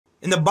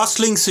In the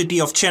bustling city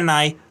of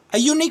Chennai, a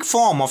unique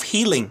form of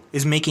healing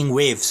is making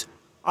waves: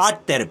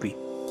 art therapy.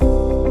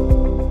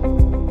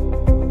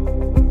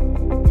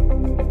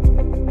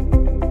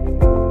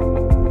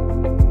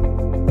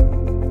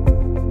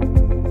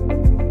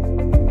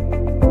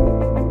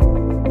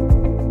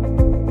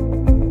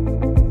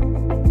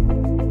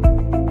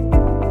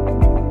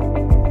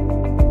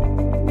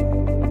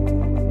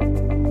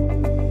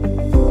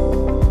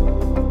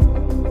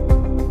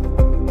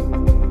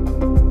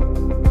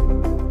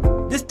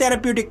 This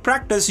therapeutic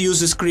practice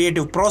uses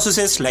creative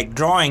processes like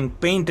drawing,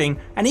 painting,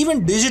 and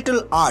even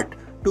digital art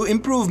to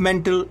improve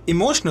mental,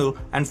 emotional,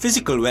 and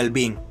physical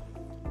well-being.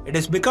 It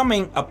is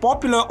becoming a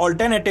popular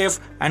alternative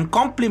and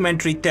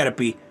complementary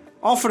therapy,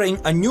 offering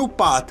a new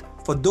path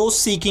for those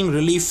seeking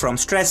relief from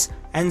stress,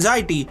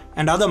 anxiety,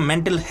 and other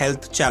mental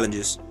health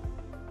challenges.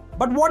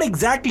 But what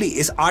exactly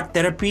is art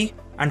therapy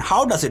and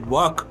how does it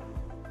work?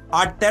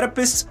 Art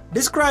therapists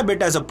describe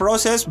it as a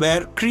process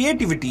where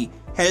creativity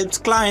helps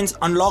clients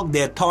unlock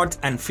their thoughts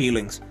and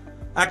feelings.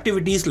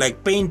 Activities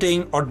like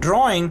painting or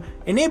drawing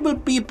enable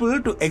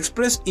people to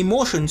express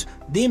emotions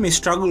they may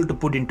struggle to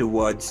put into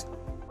words.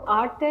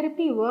 Art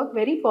therapy work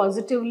very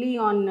positively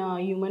on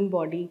human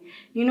body.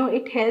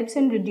 It helps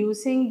in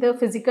reducing the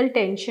physical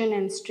tension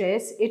and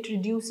stress. It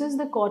reduces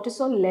the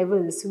cortisol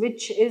levels,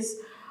 which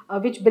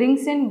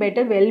brings in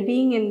better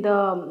well-being in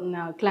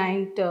the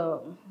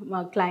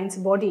client's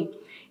body.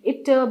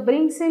 It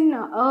brings in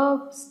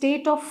a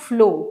state of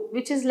flow,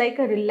 which is like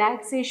a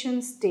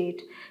relaxation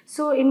state.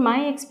 So in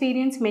my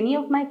experience, many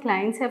of my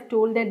clients have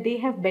told that they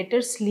have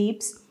better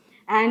sleeps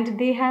and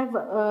they have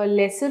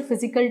lesser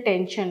physical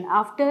tension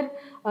after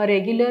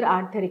regular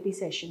art therapy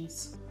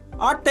sessions.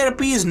 Art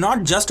therapy is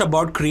not just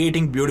about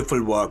creating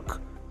beautiful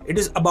work. It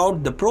is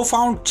about the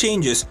profound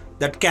changes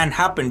that can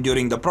happen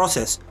during the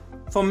process.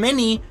 For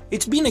many,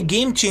 it's been a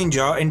game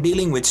changer in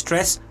dealing with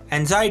stress,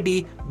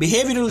 anxiety,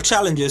 behavioral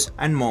challenges,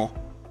 and more.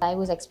 I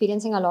was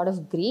experiencing a lot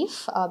of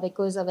grief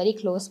because a very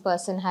close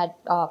person had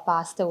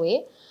passed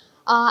away.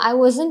 I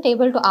wasn't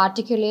able to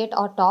articulate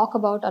or talk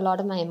about a lot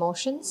of my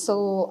emotions.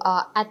 So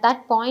at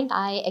that point,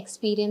 I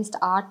experienced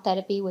art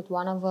therapy with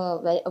one of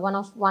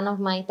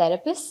my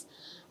therapists.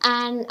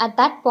 And at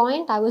that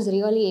point, I was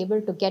really able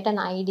to get an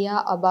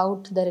idea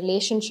about the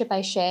relationship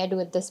I shared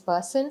with this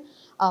person,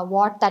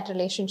 what that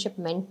relationship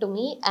meant to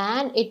me,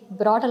 and it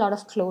brought a lot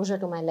of closure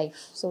to my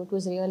life. So it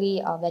was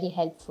really very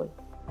helpful.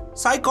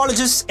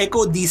 Psychologists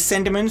echo these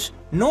sentiments,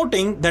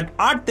 noting that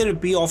art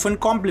therapy often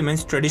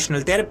complements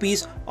traditional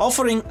therapies,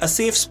 offering a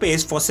safe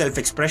space for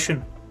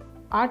self-expression.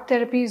 Art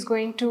therapy is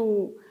going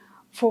to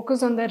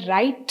focus on the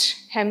right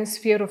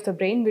hemisphere of the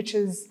brain, which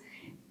is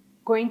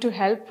going to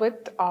help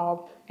with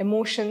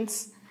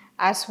emotions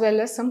as well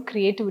as some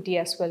creativity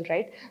as well,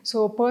 right?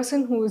 So a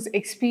person who is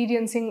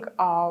experiencing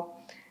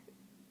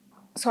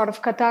sort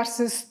of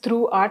catharsis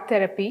through art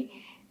therapy,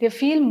 they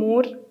feel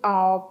more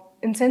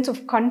in sense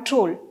of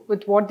control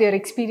with what they're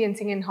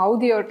experiencing and how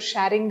they are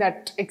sharing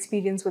that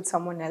experience with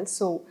someone else.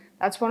 So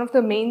that's one of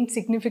the main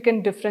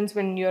significant difference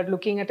when you're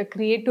looking at a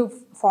creative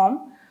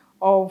form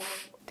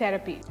of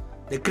therapy.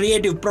 The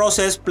creative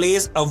process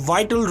plays a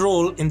vital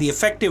role in the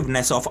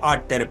effectiveness of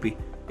art therapy.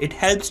 It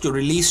helps to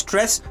release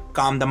stress,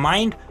 calm the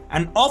mind,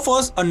 and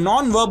offers a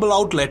non-verbal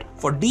outlet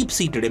for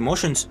deep-seated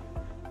emotions.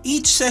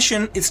 Each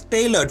session is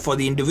tailored for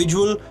the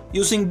individual,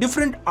 using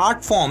different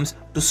art forms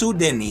to suit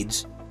their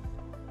needs.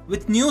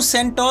 With new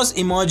centers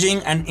emerging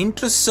and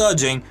interest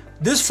surging,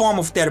 this form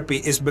of therapy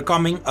is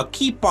becoming a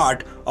key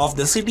part of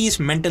the city's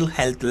mental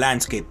health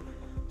landscape.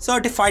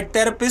 Certified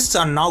therapists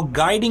are now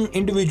guiding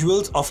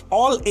individuals of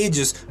all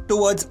ages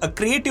towards a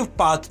creative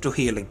path to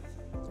healing.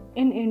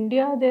 In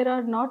India, there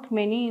are not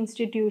many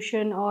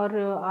institutions or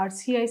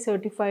RCI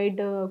certified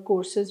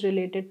courses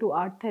related to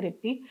art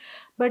therapy.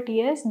 But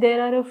yes,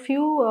 there are a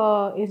few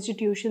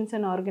institutions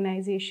and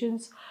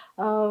organizations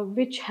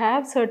which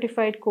have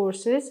certified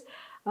courses.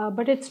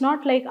 But it's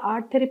not like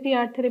art therapy.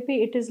 Art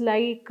therapy, it is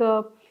like,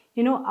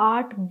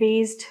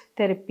 art-based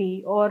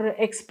therapy or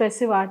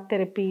expressive art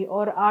therapy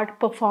or art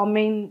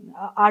performing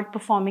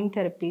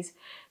therapies.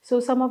 So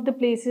some of the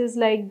places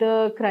like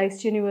the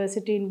Christ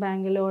University in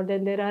Bangalore,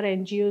 then there are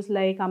NGOs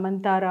like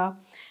Amantara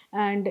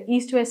and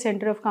East-West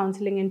Center of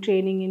Counseling and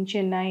Training in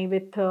Chennai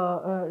with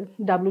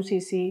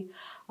WCC.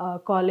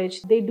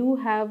 College. They do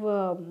have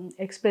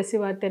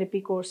expressive art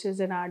therapy courses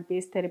and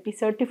art-based therapy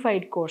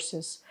certified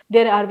courses.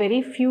 There are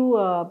very few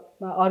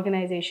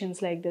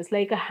organizations like this,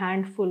 like a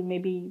handful,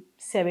 maybe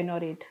 7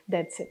 or 8,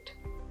 that's it.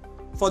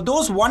 For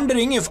those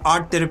wondering if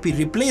art therapy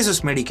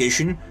replaces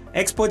medication,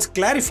 experts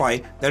clarify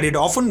that it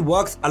often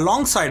works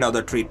alongside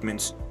other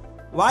treatments.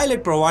 While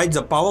it provides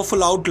a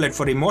powerful outlet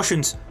for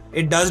emotions,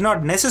 it does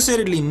not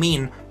necessarily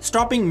mean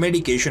stopping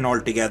medication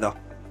altogether.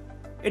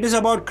 It is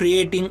about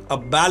creating a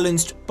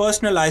balanced,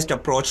 personalized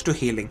approach to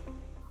healing.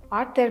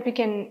 Art therapy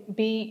can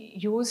be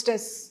used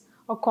as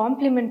a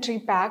complementary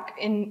pack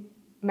in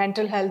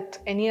mental health,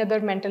 any other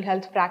mental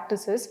health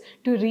practices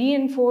to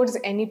reinforce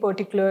any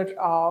particular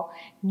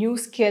new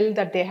skill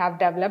that they have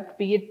developed,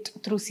 be it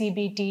through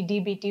CBT,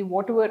 DBT,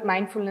 whatever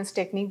mindfulness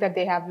technique that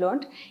they have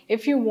learned.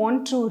 If you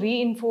want to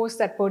reinforce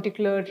that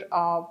particular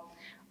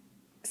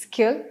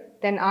skill,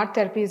 then art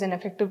therapy is an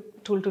effective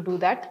tool to do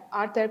that.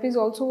 Art therapy is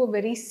also a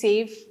very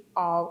safe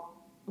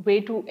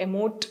way to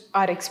emote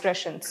our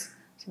expressions.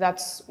 So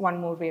that's one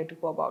more way to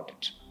go about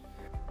it.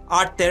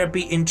 Art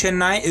therapy in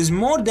Chennai is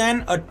more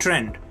than a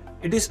trend.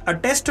 It is a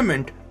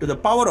testament to the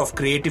power of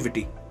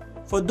creativity.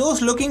 For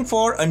those looking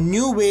for a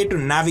new way to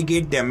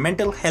navigate their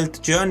mental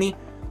health journey,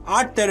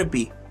 art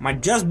therapy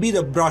might just be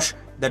the brush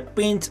that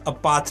paints a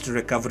path to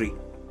recovery.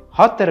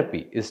 Art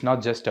therapy is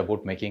not just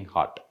about making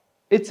art.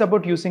 It's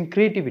about using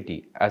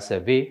creativity as a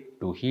way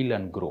to heal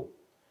and grow.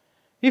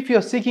 If you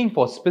are seeking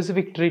for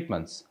specific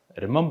treatments,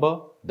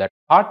 remember that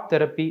art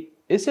therapy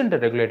isn't a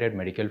regulated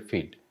medical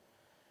field.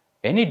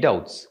 Any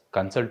doubts,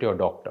 consult your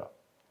doctor.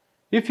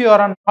 If you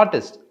are an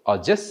artist or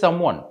just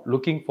someone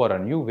looking for a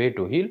new way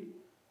to heal,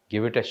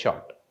 give it a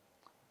shot.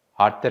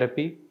 Art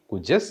therapy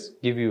could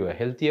just give you a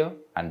healthier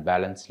and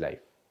balanced life.